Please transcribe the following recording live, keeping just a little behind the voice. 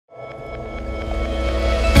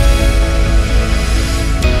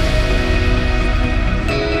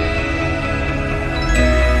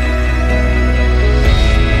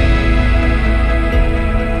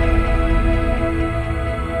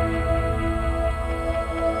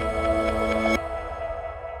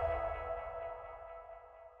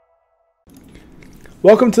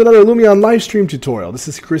Welcome to another Lumion live stream tutorial. This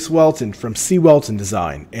is Chris Welton from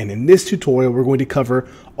CweltonDesign, and in this tutorial we're going to cover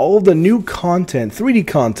all of the new content, 3D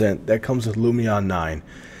content that comes with Lumion 9.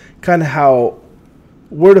 Kind of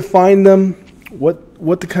where to find them,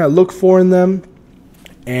 what to kind of look for in them,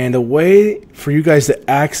 and a way for you guys to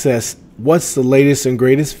access what's the latest and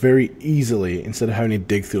greatest very easily instead of having to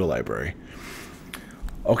dig through the library.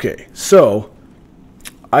 Okay, so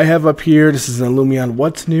I have up here, this is in Lumion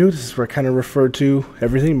What's New. This is where I kind of refer to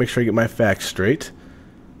everything, make sure I get my facts straight.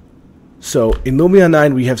 So in Lumion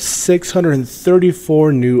 9 we have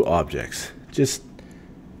 634 new objects. Just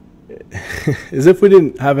as if we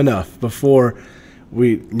didn't have enough before.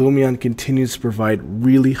 Lumion continues to provide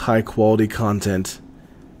really high quality content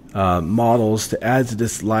models to add to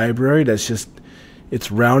this library that's just, it's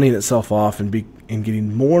rounding itself off and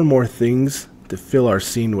getting more and more things to fill our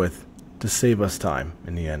scene with, to save us time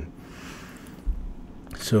in the end.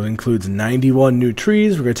 So it includes 91 new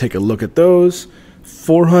trees. We're going to take a look at those.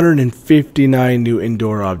 459 new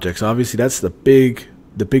indoor objects. Obviously that's the big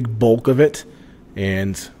bulk of it,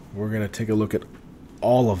 and we're going to take a look at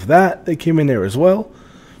all of that. They came in there as well.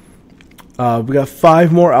 We got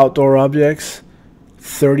 5 more outdoor objects,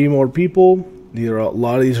 30 more people. A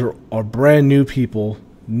lot of these are brand new people,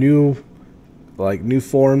 new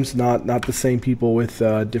forms, not the same people with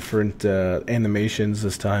different animations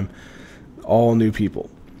this time. All new people,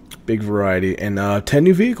 big variety, and 10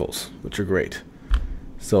 new vehicles, which are great.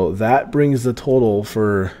 So that brings the total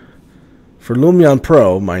for Lumion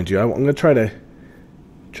Pro, mind you. I'm gonna try to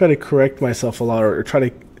correct myself a lot, or try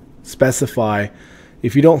to specify.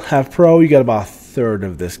 If you don't have Pro, you got about a third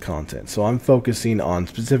of this content. So I'm focusing on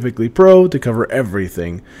specifically Pro to cover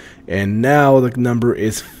everything. And now the number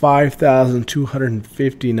is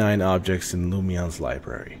 5,259 objects in Lumion's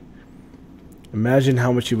library. Imagine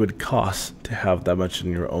how much it would cost to have that much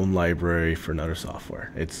in your own library for another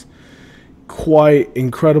software. It's quite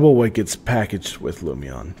incredible what gets packaged with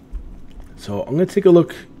Lumion. So I'm going to take a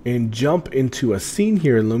look and jump into a scene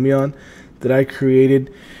here in Lumion that I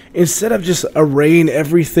created. Instead of just arraying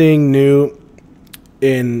everything new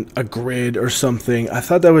in a grid or something, I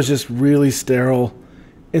thought that was just really sterile.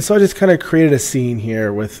 And so I just kind of created a scene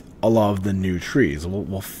here with a lot of the new trees.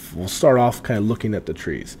 We'll start off kind of looking at the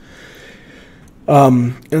trees.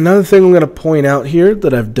 Another thing I'm going to point out here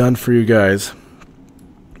that I've done for you guys.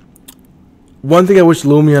 One thing I wish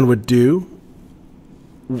Lumion would do,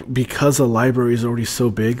 because the library is already so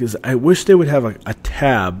big, is I wish they would have a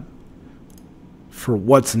tab for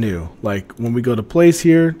what's new. Like when we go to place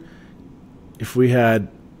here, if we had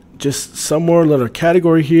just somewhere, a little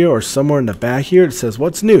category here or somewhere in the back here, it says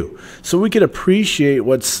what's new, so we could appreciate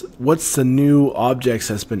what's the new objects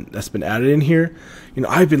that's been added in here. You know,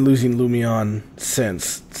 I've been using Lumion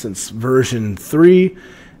since version 3,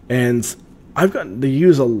 and I've gotten to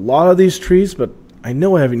use a lot of these trees, but I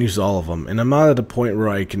know I haven't used all of them, and I'm not at the point where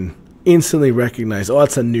I can instantly recognize, oh,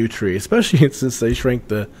 that's a new tree, especially since they shrank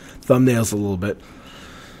the thumbnails a little bit.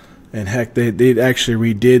 And heck, they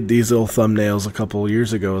actually redid these little thumbnails a couple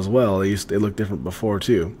years ago as well. They looked different before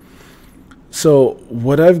too. So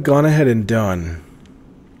what I've gone ahead and done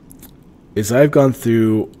is I've gone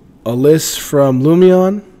through a list from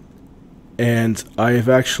Lumion, and I have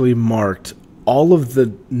actually marked all of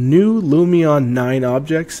the new Lumion 9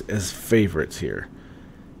 objects as favorites here.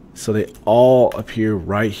 So they all appear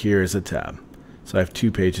right here as a tab. So I have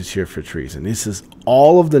 2 pages here for trees, and this is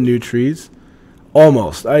all of the new trees.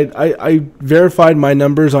 Almost. I verified my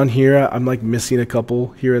numbers on here. I'm like missing a couple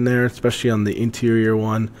here and there, especially on the interior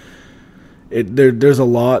one. There's a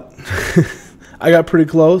lot. I got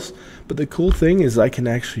pretty close, but the cool thing is I can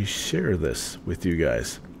actually share this with you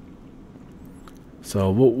guys.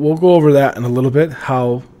 So we'll go over that in a little bit,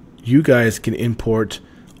 how you guys can import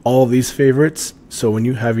all of these favorites. So when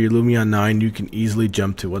you have your Lumion 9, you can easily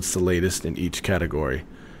jump to what's the latest in each category,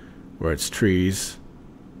 where it's trees,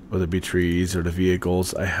 whether it be trees or the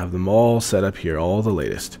vehicles. I have them all set up here, all the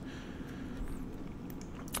latest.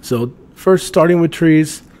 So first, starting with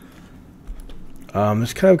trees,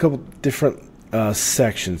 there's kind of a couple different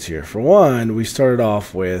sections here. For one, we started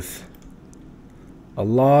off with a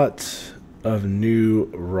lot of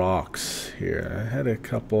new rocks here. I had a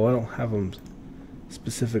couple, I don't have them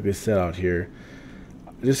specifically set out here.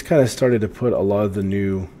 I just kind of started to put a lot of the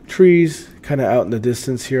new trees kind of out in the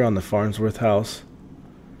distance here on the Farnsworth house.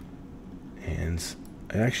 And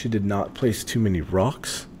I actually did not place too many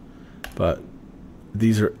rocks, but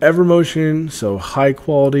these are Evermotion, so high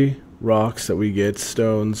quality rocks that we get,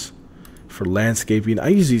 stones for landscaping. I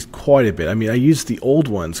use these quite a bit. I mean, I use the old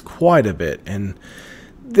ones quite a bit, and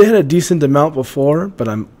they had a decent amount before, but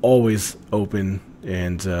I'm always open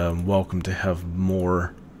and welcome to have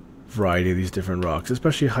more variety of these different rocks,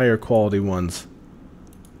 especially higher quality ones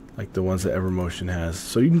like the ones that Evermotion has.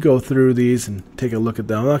 So you can go through these and take a look at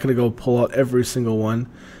them. I'm not going to go pull out every single one,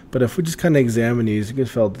 but if we just kind of examine these, you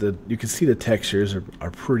can see the textures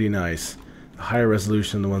are pretty nice. A higher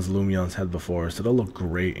resolution than the ones Lumion's had before, so they'll look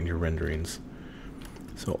great in your renderings.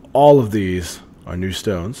 So all of these are new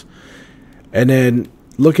stones. And then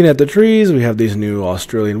looking at the trees, we have these new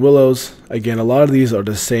Australian willows. Again, a lot of these are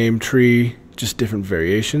the same tree, just different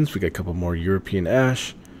variations. We got a couple more European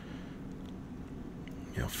ash,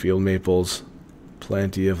 field maples,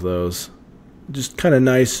 plenty of those. Just kind of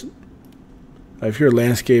nice. If you're a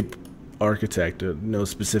landscape architect, know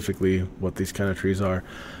specifically what these kind of trees are.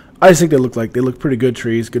 I just think they look pretty good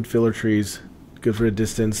trees, good filler trees, good for the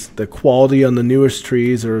distance. The quality on the newest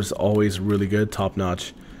trees is always really good, top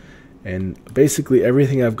notch. And basically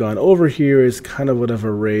everything I've gone over here is kind of what I've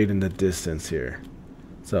arrayed in the distance here.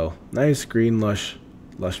 So nice green lush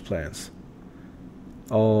plants,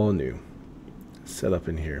 all new, set up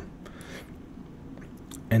in here.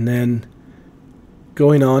 And then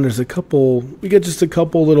going on, there's we get just a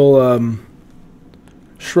couple little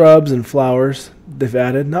shrubs and flowers they've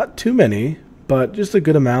added. Not too many, but just a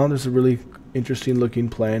good amount. There's a really interesting looking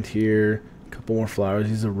plant here. A couple more flowers.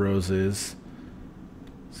 These are roses.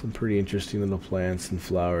 Some pretty interesting little plants and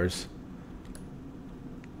flowers.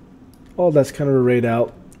 All that's kind of arrayed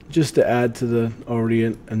out just to add to the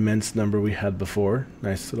already immense number we had before.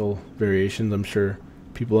 Nice little variations. I'm sure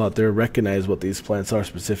people out there recognize what these plants are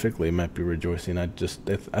specifically, might be rejoicing. I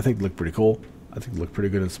think they look pretty cool. I think they look pretty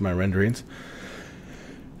good in some of my renderings.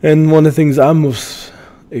 And one of the things I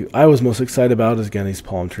was most excited about is, again, these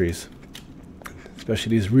palm trees. Especially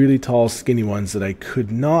these really tall, skinny ones that I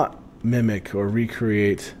could not mimic or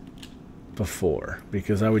recreate before,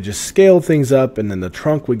 because I would just scale things up and then the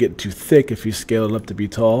trunk would get too thick if you scale it up to be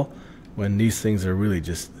tall, when these things are really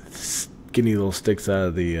just skinny little sticks out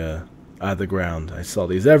of the ground. I saw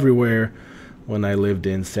these everywhere when I lived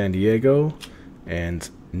in San Diego, and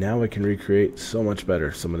now I can recreate so much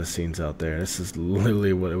better some of the scenes out there. This is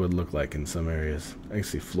literally what it would look like in some areas. I can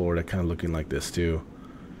see Florida kind of looking like this too,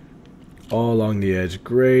 all along the edge.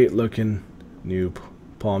 Great looking new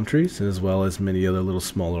palm trees, as well as many other little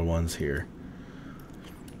smaller ones here.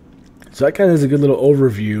 So that kind of is a good little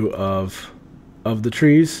overview of the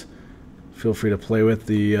trees. Feel free to play with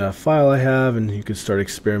the file I have, and you can start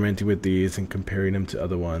experimenting with these and comparing them to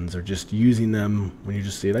other ones, or just using them when you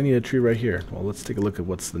just see it. I need a tree right here. Well, let's take a look at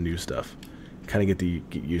what's the new stuff. Kind of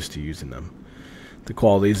get used to using them. The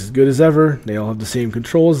quality is as good as ever. They all have the same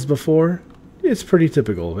controls as before. It's pretty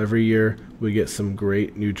typical. Every year we get some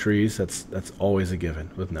great new trees. That's always a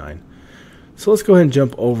given with 9. So let's go ahead and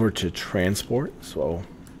jump over to transport. So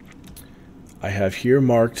I have here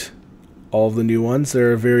marked all of the new ones.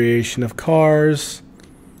 They're a variation of cars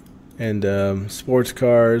and sports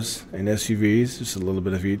cars and SUVs. Just a little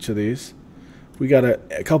bit of each of these. We got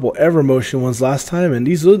a couple Evermotion ones last time, and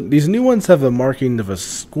these new ones have a marking of a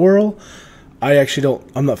squirrel.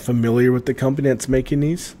 I'm not familiar with the company that's making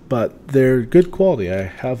these, but they're good quality. I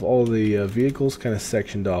have all the vehicles kind of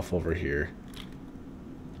sectioned off over here.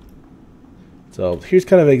 So here's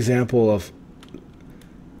kind of an example of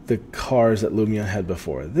the cars that Lumion had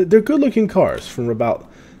before. They're good looking cars from about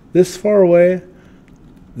this far away.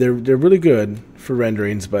 They're really good for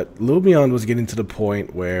renderings, but Lumion was getting to the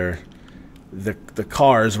point where the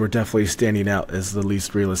cars were definitely standing out as the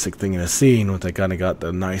least realistic thing in a scene, with they kind of got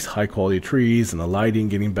the nice high quality trees and the lighting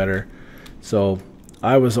getting better. So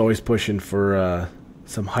I was always pushing for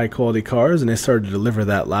some high quality cars, and they started to deliver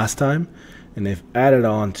that last time, and they've added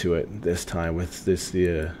on to it this time with this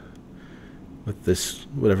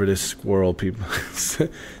whatever this squirrel people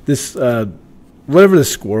this whatever the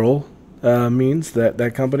squirrel means,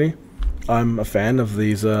 that company. I'm a fan of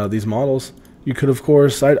these models. You could, of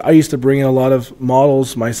course, I used to bring in a lot of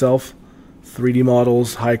models myself, 3D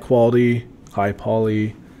models, high quality, high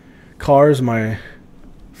poly cars,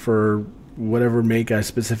 for whatever make I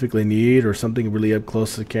specifically need, or something really up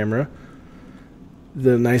close to the camera.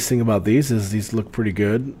 The nice thing about these is these look pretty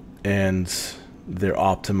good, and they're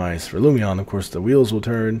optimized for Lumion. Of course, the wheels will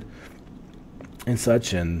turn and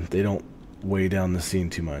such, and they don't weigh down the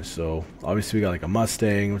scene too much. So obviously we got like a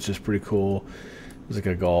Mustang, which is pretty cool. Looks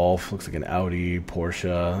like a Golf, looks like an Audi,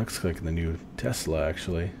 Porsche, looks like the new Tesla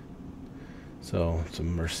actually. So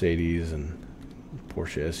some Mercedes and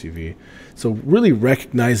Porsche SUV. So really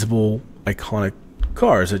recognizable, iconic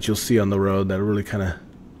cars that you'll see on the road that really kind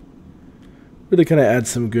of add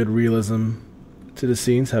some good realism to the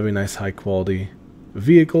scenes. Having nice high quality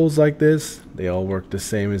vehicles like this, they all work the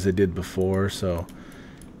same as they did before, so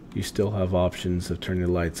you still have options of turning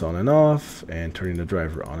the lights on and off, and turning the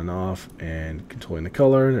driver on and off, and controlling the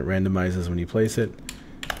color, and it randomizes when you place it.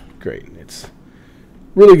 Great. It's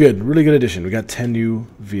really good addition. We got 10 new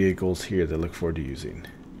vehicles here that I look forward to using.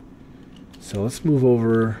 So let's move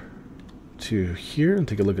over to here and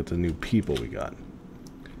take a look at the new people we got.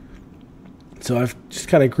 So I've just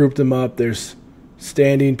kind of grouped them up. There's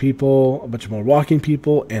standing people, a bunch more walking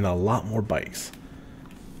people, and a lot more bikes.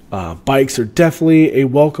 Bikes are definitely a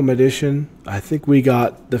welcome addition. I think we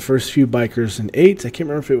got the first few bikers in 8. I can't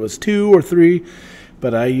remember if it was 2 or 3,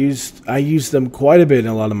 but I used them quite a bit in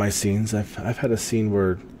a lot of my scenes. I've had a scene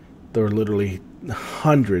where there were literally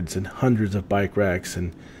hundreds and hundreds of bike racks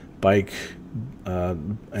and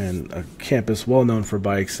and a campus well known for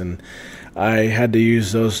bikes, and I had to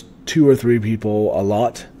use those 2 or 3 people a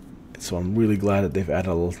lot. So I'm really glad that they've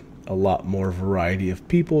added a lot more variety of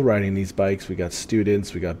people riding these bikes. We got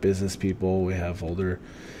students, we got business people, we have older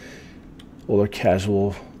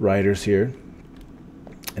casual riders here,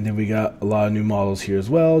 and then we got a lot of new models here as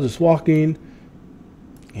well, just walking.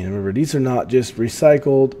 And remember, these are not just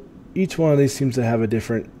recycled. Each one of these seems to have a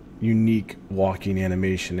different unique walking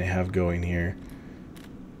animation they have going here.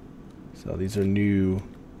 So these are new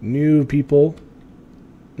people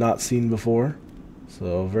not seen before,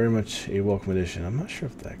 so very much a welcome addition. I'm not sure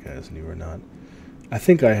if that guy is new or not. I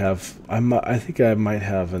think I think I might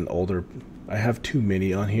have an older. I have too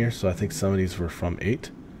many on here, so I think some of these were from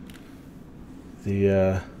 8. These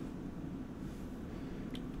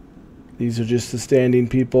are just the standing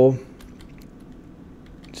people,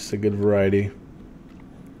 just a good variety.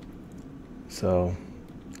 So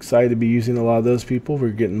excited to be using a lot of those people. We're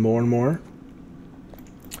getting more and more.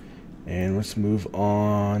 And let's move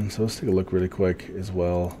on. So let's take a look really quick as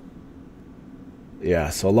well. Yeah,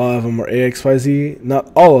 so a lot of them are AXYZ.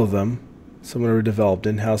 Not all of them. Some were developed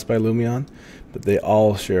in-house by Lumion, but they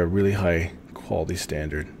all share a really high quality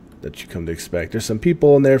standard that you come to expect. There's some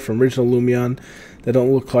people in there from original Lumion that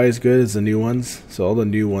don't look quite as good as the new ones. So all the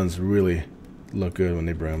new ones really look good when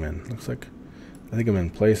they bring them in. Looks like, I think I'm in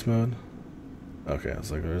place mode. Okay, I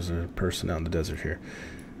was like, there's a person out in the desert here.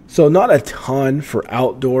 So not a ton for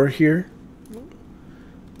outdoor here,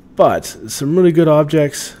 but some really good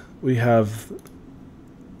objects. We have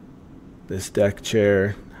this deck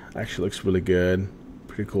chair. Actually looks really good.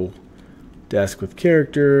 Pretty cool desk with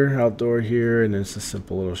character outdoor here, and then it's a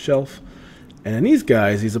simple little shelf. And then these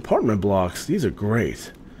guys, these apartment blocks, these are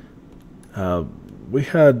great. We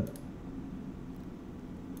had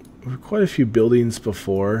quite a few buildings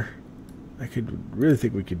before. I could really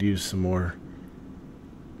think we could use some more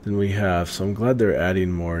than we have, so I'm glad they're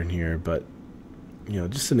adding more in here. But you know,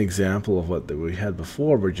 just an example of what that we had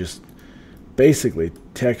before were just basically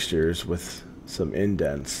textures with some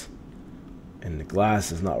indents, and the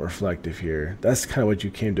glass is not reflective here. That's kind of what you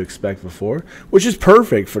came to expect before, which is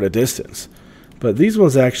perfect for the distance. But these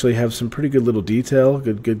ones actually have some pretty good little detail,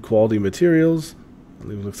 good quality materials. It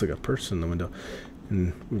even looks like a person in the window,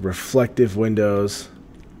 and reflective windows,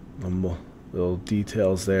 little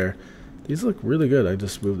details there. These look really good. I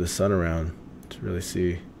just moved the sun around to really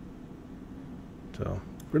see. So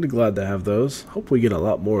really glad to have those. Hope we get a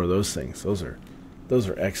lot more of those things. Those are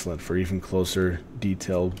excellent for even closer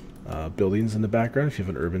detailed buildings in the background if you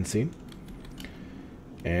have an urban scene.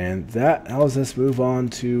 And that allows us move on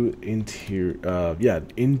to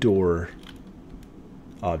indoor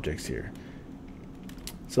objects here.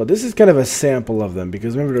 So this is kind of a sample of them,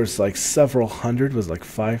 because remember there's like several hundred, was like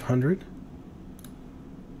 500.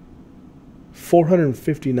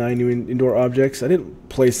 459 new indoor objects. I didn't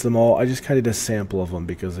place them all. I just kind of did a sample of them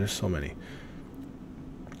because there's so many.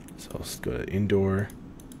 So let's go to indoor.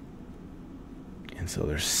 And so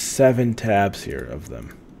there's 7 tabs here of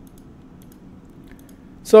them.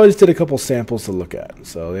 So I just did a couple samples to look at.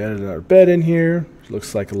 So they added another bed in here.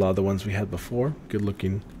 Looks like a lot of the ones we had before. Good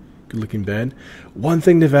looking bed. One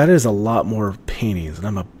thing they've added is a lot more paintings, and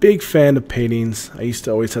I'm a big fan of paintings. I used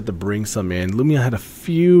to always have to bring some in. Lumion had a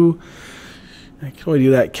few. I can only do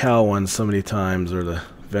that cow one so many times, or the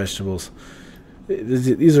vegetables.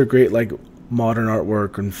 These are great, like modern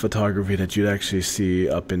artwork and photography that you'd actually see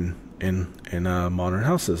up in modern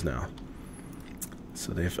houses now.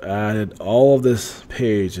 So they've added all of this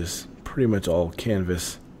page is pretty much all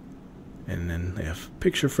canvas, and then they have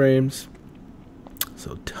picture frames.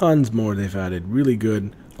 So tons more they've added. Really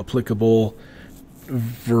good, applicable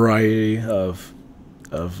variety of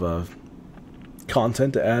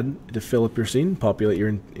content to add to fill up your scene, populate your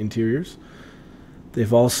interiors.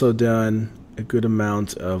 They've also done a good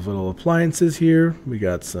amount of little appliances here. We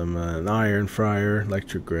got some an iron fryer,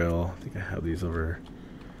 electric grill. I think I have these over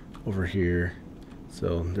here.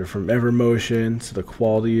 So they're from Evermotion, so the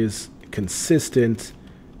quality is consistent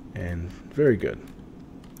and very good.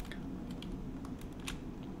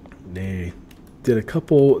 They did a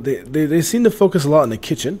couple, they seem to focus a lot in the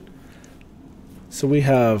kitchen. So we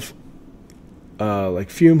have like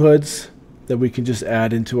fume hoods that we can just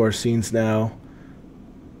add into our scenes now.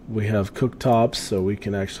 We have cooktops, so we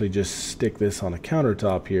can actually just stick this on a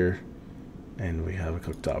countertop here, and we have a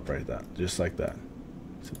cooktop right there, just like that,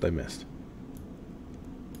 except I missed.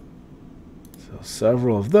 So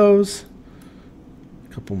several of those,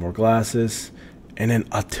 a couple more glasses, and then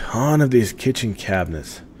a ton of these kitchen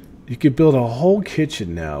cabinets. You could build a whole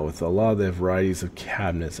kitchen now with a lot of the varieties of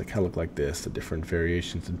cabinets that kind of look like this, the different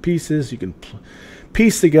variations and pieces you can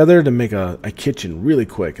piece together to make a kitchen really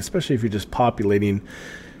quick, especially if you're just populating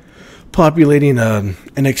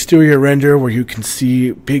an exterior render where you can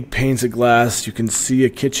see big panes of glass, you can see a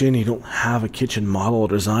kitchen, you don't have a kitchen model or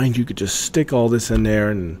design, you could just stick all this in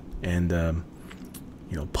there and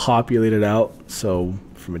you know, populate it out, so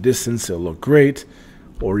from a distance it'll look great.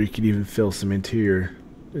 Or you can even fill some interior,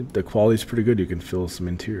 the quality is pretty good, you can fill some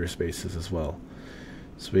interior spaces as well.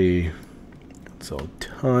 So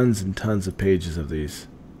tons and tons of pages of these,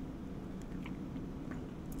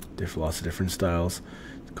 lots of different styles.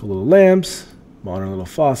 Cool little lamps, modern little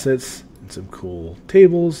faucets, and some cool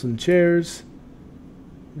tables and chairs,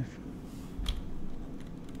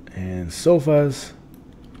 and sofas.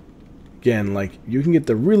 Again, like, you can get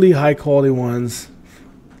the really high quality ones,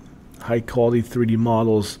 high quality 3D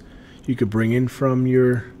models you could bring in from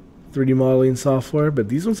your 3D modeling software, but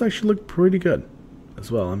these ones actually look pretty good as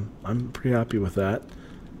well. I'm pretty happy with that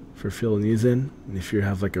for filling these in. And if you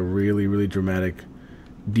have like a really dramatic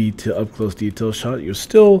up close detail shot, you're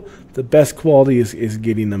still, the best quality is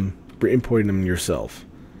getting them, importing them yourself.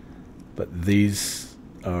 But these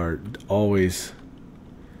are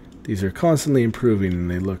constantly improving,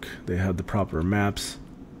 and they have the proper maps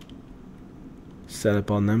set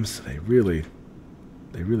up on them, so they really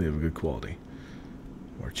have a good quality.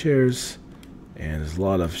 More chairs, and there's a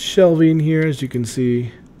lot of shelving here, as you can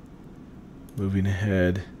see. Moving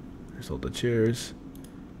ahead, there's all the chairs.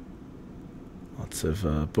 Lots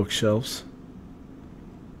of bookshelves,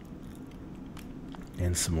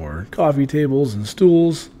 and some more coffee tables and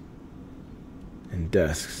stools and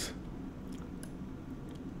desks.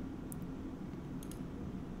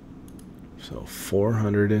 So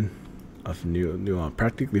 400 of new,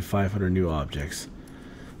 practically 500 new objects.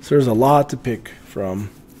 So there's a lot to pick from.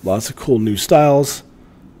 Lots of cool new styles.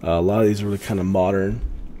 A lot of these are really kind of modern.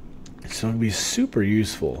 It's going to be super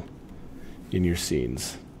useful in your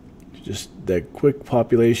scenes. Just that quick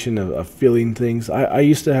population of filling things. I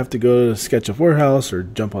used to have to go to SketchUp Warehouse or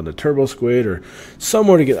jump on the Turbo Squid or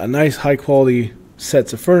somewhere to get a nice high quality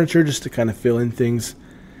sets of furniture just to kind of fill in things.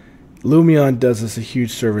 Lumion does us a huge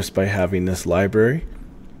service by having this library,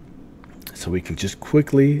 so we can just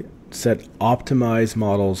quickly set optimized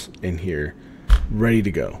models in here, ready to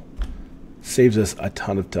go. Saves us a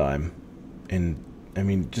ton of time. And I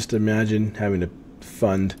mean, just imagine having to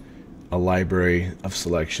fund a library of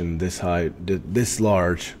selection this high, this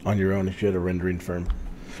large on your own if you had a rendering firm.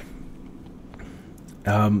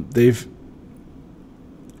 I've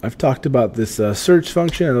talked about this search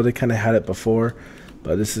function. I know they kind of had it before,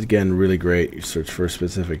 but this is again really great. You search for a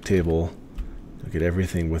specific table, look at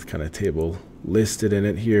everything with kind of table listed in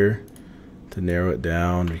it here. To narrow it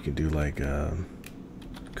down, you can do like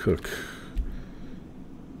cook,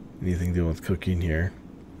 anything to do with cooking here.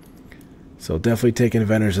 So definitely taking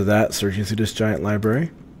advantage of that, searching through this giant library.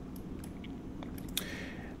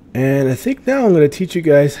 And I think now I'm going to teach you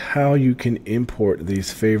guys how you can import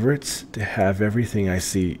these favorites to have everything I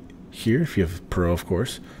see here, if you have Pro, of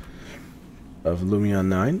course, of Lumion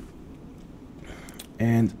 9.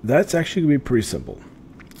 And that's actually going to be pretty simple.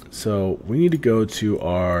 So we need to go to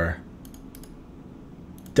our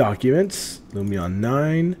Documents, Lumion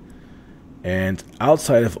 9. And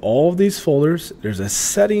outside of all of these folders, there's a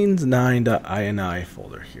settings9.ini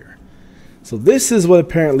folder here. So this is what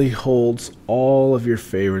apparently holds all of your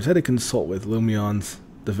favorites. I had to consult with Lumion's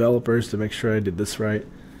developers to make sure I did this right.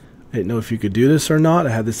 I didn't know if you could do this or not. I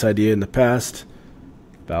had this idea in the past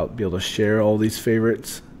about being able to share all these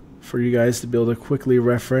favorites for you guys to be able to quickly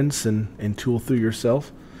reference and tool through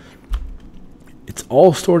yourself. It's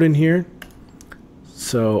all stored in here.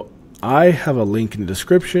 So I have a link in the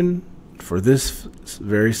description for this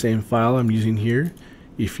very same file I'm using here.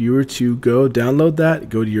 If you were to go download that,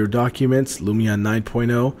 go to your documents, Lumion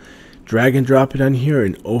 9.0, drag and drop it on here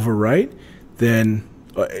and overwrite, then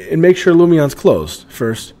and make sure Lumion's closed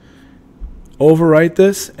first. Overwrite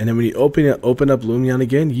this, and then when you open up Lumion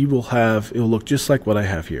again, you will have, it will look just like what I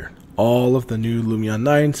have here. all of the new Lumion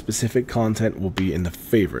 9 specific content will be in the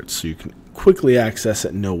favorites, so you can quickly access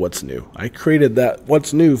it and know what's new. I created that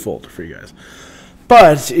what's new folder for you guys.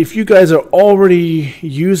 But if you guys are already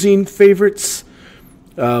using favorites,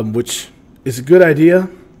 which is a good idea,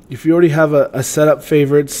 if you already have a setup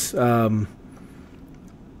favorites,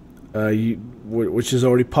 which is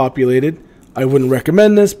already populated, I wouldn't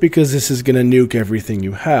recommend this because this is going to nuke everything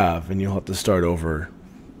you have and you'll have to start over.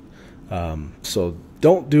 So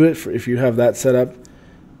don't do it if you have that set up.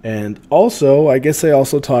 And also, I guess I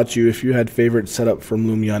also taught you if you had favorites set up from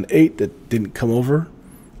Lumion 8 that didn't come over,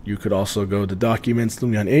 you could also go to Documents,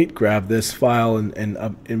 Lumion 8, grab this file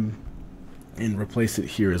and replace it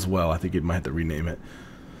here as well. I think you might have to rename it.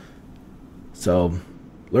 So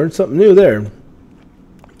learn something new there.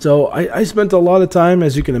 So I spent a lot of time,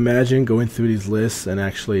 as you can imagine, going through these lists and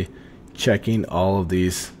actually checking all of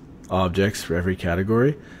these objects for every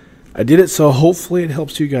category. I did it so hopefully it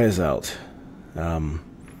helps you guys out.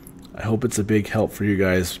 I hope it's a big help for you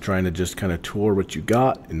guys trying to just kind of tour what you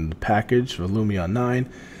got in the package for Lumion 9.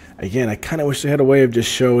 Again, I kind of wish they had a way of just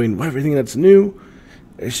showing everything that's new.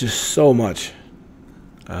 It's just so much.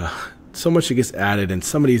 So much that gets added, and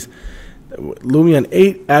some of these Lumion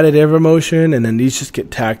 8 added Evermotion, and then these just get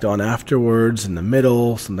tacked on afterwards in the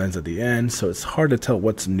middle, sometimes at the end, so it's hard to tell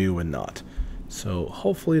what's new and not. So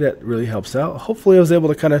hopefully that really helps out. Hopefully I was able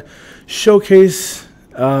to kind of showcase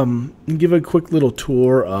and give a quick little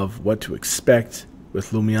tour of what to expect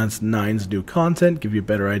with Lumion's 9's new content, give you a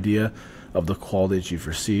better idea of the qualities you've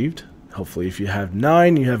received. Hopefully if you have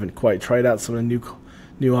 9, you haven't quite tried out some of the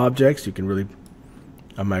new objects, you can really,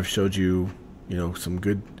 I've showed you, some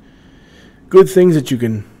good things that you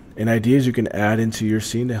can, and ideas you can add into your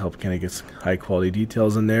scene to help kind of get some high quality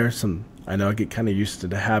details in there. I know I get kind of used to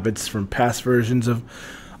the habits from past versions of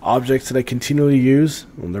objects that I continually use.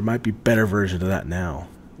 Well, there might be better versions of that now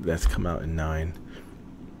that's come out in 9.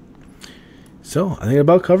 So I think it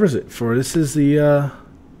about covers it for this is the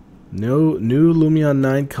new Lumion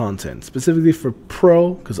 9 content, specifically for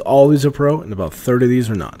Pro, because all these are Pro and about 30 of these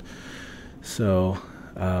are not. So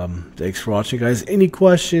thanks for watching, guys. Any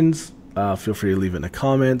questions, feel free to leave it in the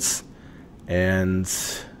comments, and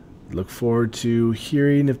look forward to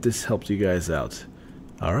hearing if this helped you guys out.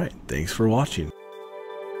 Alright, thanks for watching.